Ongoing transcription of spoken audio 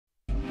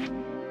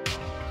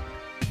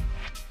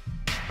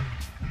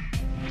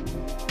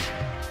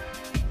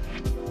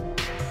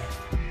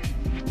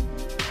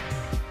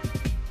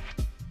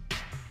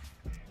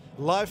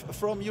Live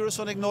from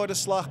Eurosonic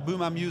Noorderslag,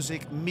 Buma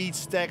Music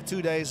Meets Tech.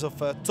 2 days of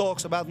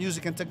talks about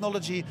music and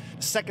technology.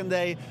 The second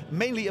day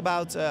mainly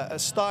about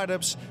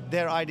startups,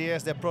 their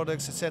ideas, their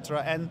products,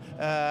 etc. And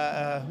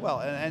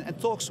and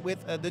talks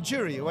with the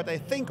jury, what they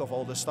think of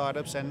all the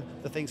startups and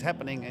the things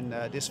happening in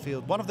this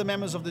field. One of the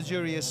members of the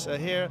jury is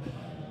here.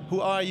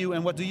 Who are you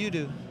and what do you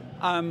do?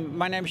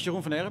 My name is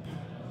Jeroen van Erp.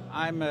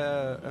 I'm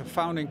a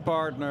founding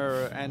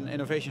partner and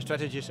innovation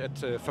strategist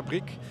at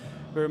Fabrique.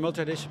 We're a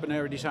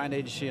multidisciplinary design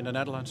agency in the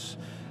Netherlands.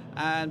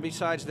 And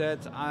besides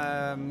that,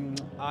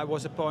 I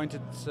was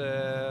appointed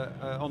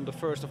on the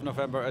 1st of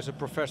November as a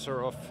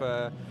professor of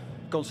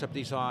concept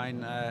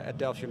design at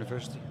Delft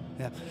University.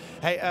 Yeah.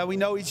 Hey, we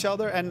know each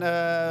other, and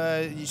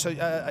I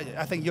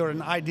think you're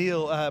an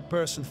ideal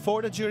person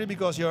for the jury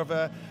because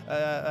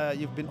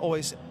you've been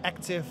always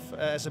active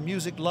as a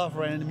music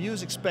lover and in the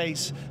music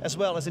space as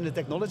well as in the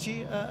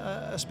technology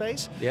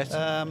space. Yes.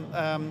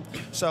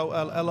 So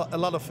a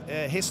lot of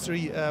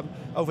history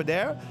over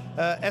there.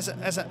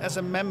 As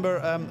a member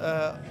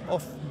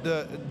of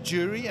the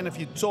jury, and if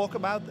you talk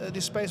about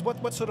this space,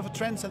 what sort of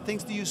trends and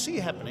things do you see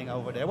happening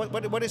over there?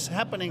 What is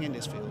happening in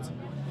this field?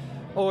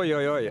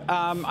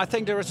 I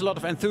think there is a lot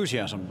of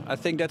enthusiasm. I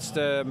think that's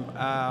the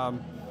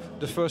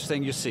first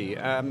thing you see.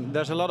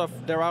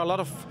 There are a lot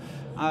of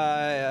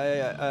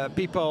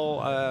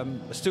people,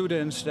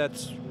 students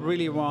that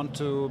really want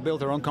to build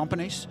their own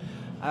companies.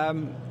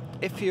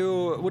 If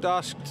you would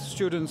ask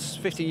students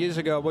 15 years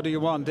ago, what do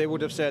you want? They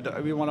would have said,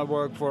 we want to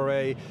work for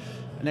an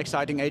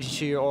exciting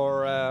agency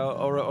or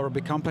a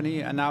big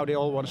company, and now they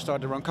all want to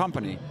start their own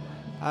company.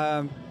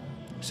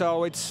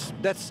 So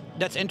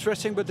that's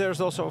interesting, but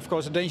there's also, of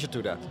course, a danger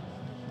to that,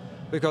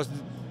 because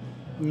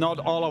not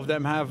all of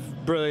them have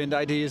brilliant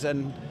ideas,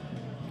 and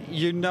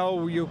you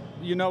know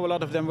a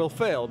lot of them will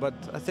fail. But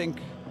I think,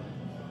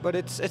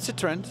 it's a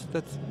trend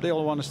that they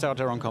all want to start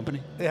their own company.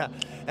 Yeah.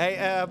 Hey,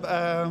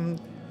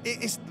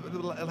 it's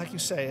like you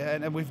say,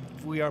 and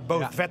we are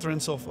both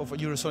veterans of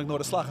Eurosonic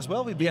Noorderslag as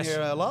well. We've been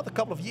here a lot. A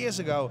couple of years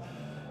ago,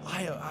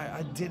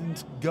 I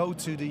didn't go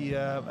to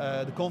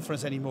the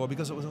conference anymore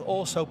because it was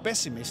all so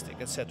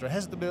pessimistic, etc.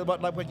 Has it been,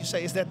 like what you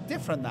say, is that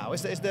different now?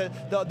 Is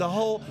the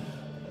whole?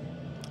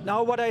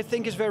 Now, what I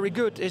think is very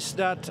good is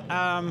that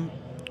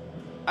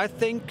I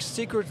think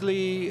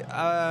secretly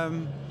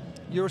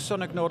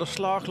Eurosonic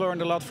Noorderslag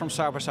learned a lot from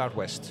South by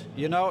Southwest.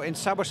 You know, in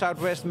South by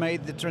Southwest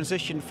made the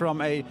transition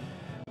from a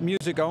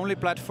music-only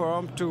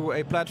platform to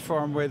a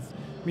platform with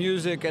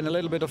music and a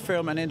little bit of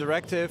film and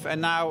interactive,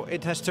 and now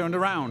it has turned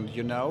around.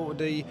 You know,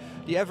 the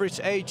average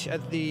age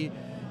at the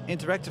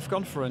interactive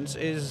conference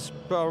is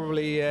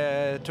probably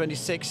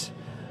 26,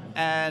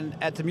 and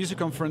at the music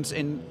conference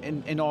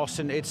in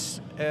Austin it's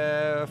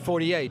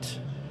 48.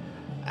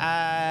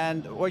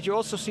 And what you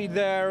also see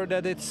there,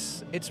 that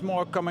it's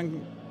more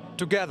coming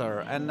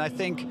together, and I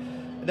think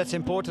that's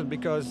important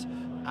because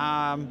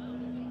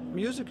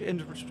music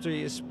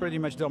industry is pretty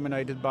much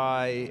dominated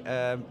by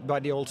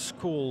the old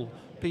school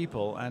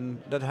people,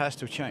 and that has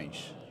to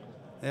change.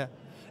 Yeah.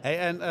 Hey,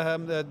 and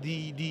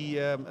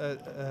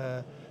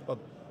well,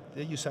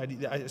 you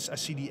said I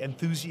see the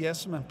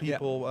enthusiasm and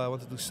people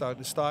wanted to start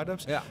the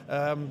startups. Yeah.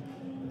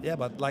 Yeah,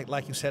 but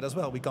like you said as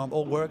well, we can't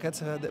all work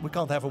at. We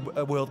can't have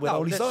a world with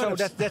only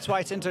startups. So that's why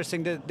it's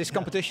interesting. This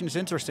competition is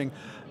interesting,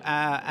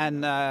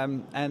 and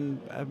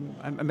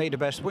may the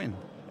best win.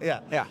 Yeah,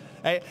 yeah.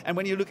 And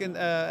when you look in,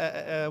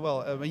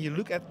 when you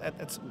look at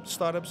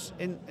startups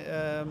in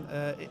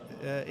the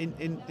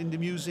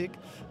music,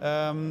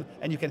 and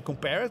you can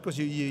compare it because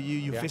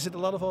you visit a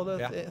lot of other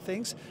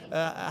things.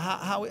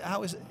 How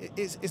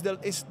is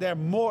there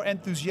more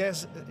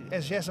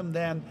enthusiasm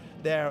than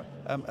their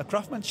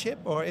craftsmanship,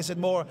 or is it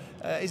more?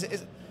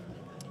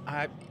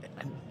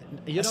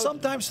 You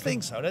sometimes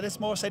think so. That it's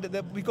more say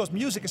that because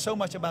music is so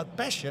much about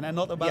passion and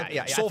not about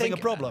solving a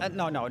problem.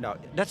 No,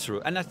 that's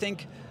true. And I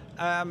think.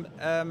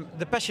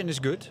 The passion is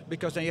good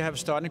because then you have a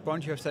starting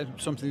point, you have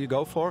something to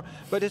go for,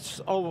 but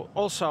it's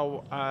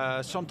also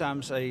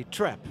sometimes a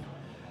trap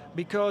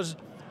because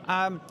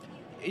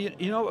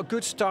you know, a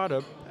good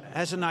startup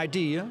has an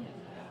idea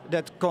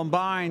that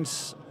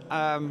combines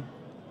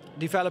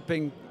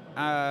developing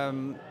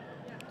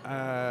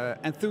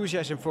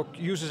enthusiasm for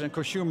users and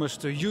consumers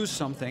to use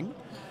something,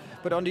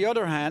 but on the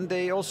other hand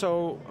they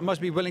also must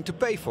be willing to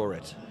pay for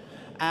it.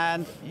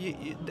 And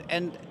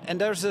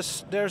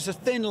there's a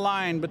thin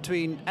line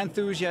between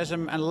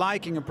enthusiasm and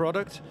liking a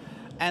product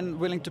and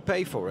willing to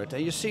pay for it.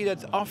 And you see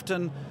that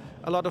often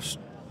a lot of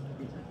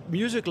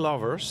music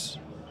lovers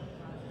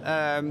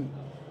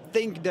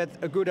think that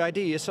a good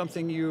idea is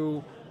something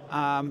you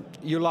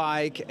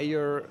like,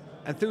 you're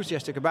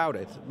enthusiastic about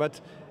it.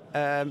 But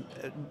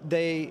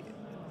they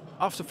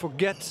often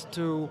forget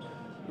to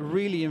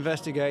really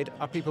investigate,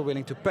 are people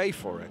willing to pay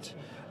for it?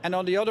 And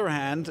on the other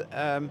hand,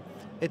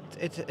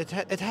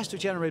 it has to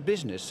generate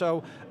business.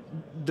 So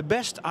the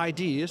best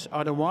ideas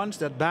are the ones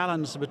that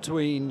balance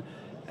between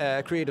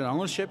creative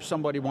ownership.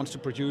 Somebody wants to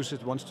produce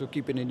it, wants to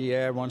keep it in the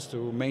air, wants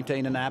to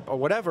maintain an app or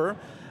whatever,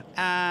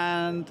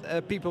 and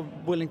people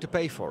willing to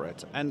pay for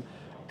it. And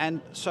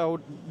And so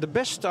the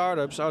best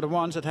startups are the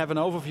ones that have an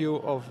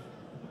overview of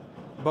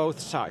both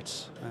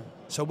sides.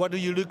 So what do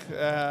you look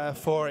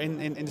for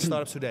in the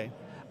startups today?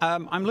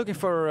 I'm looking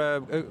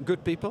for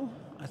good people.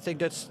 I think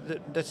that's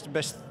the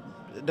best.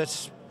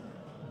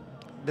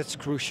 That's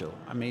crucial.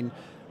 I mean,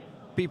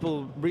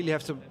 people really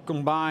have to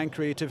combine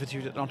creativity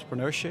with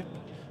entrepreneurship,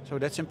 so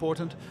that's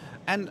important.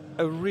 And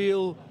a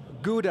real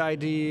good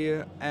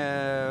idea,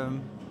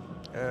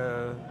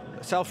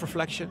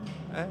 self-reflection.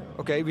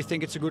 Okay, we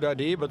think it's a good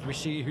idea, but we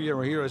see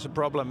here is a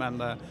problem,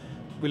 and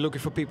we're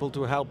looking for people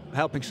to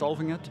helping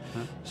solving it.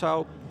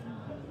 So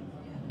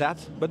that,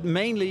 but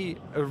mainly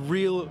a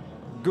real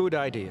good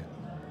idea.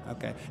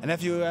 Okay, and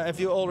have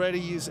you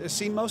already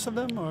seen most of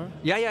them, or?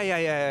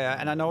 Yeah.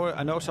 And I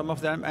know some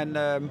of them, and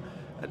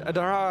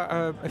there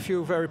are a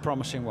few very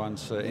promising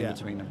ones in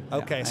between them.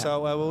 Okay,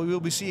 so we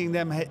will be seeing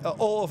them,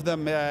 all of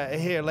them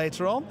here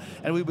later on,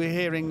 and we'll be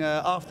hearing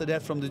after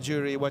that from the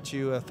jury what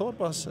you thought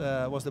was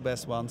the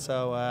best one.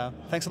 So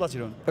thanks a lot,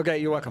 Jeroen. Okay,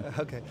 you're welcome.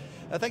 Okay,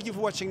 thank you for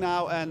watching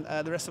now, and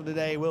the rest of the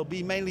day will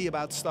be mainly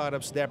about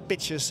startups, their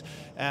pitches,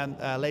 and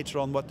later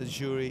on what the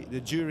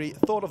jury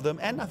thought of them,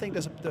 and I think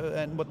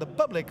and what the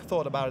public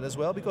thought about it as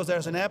well, because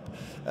there's an app.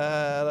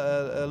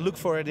 Look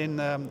for it in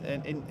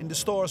the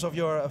stores of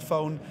your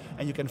phone,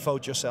 and you can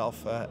vote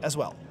yourself as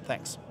well.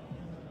 Thanks.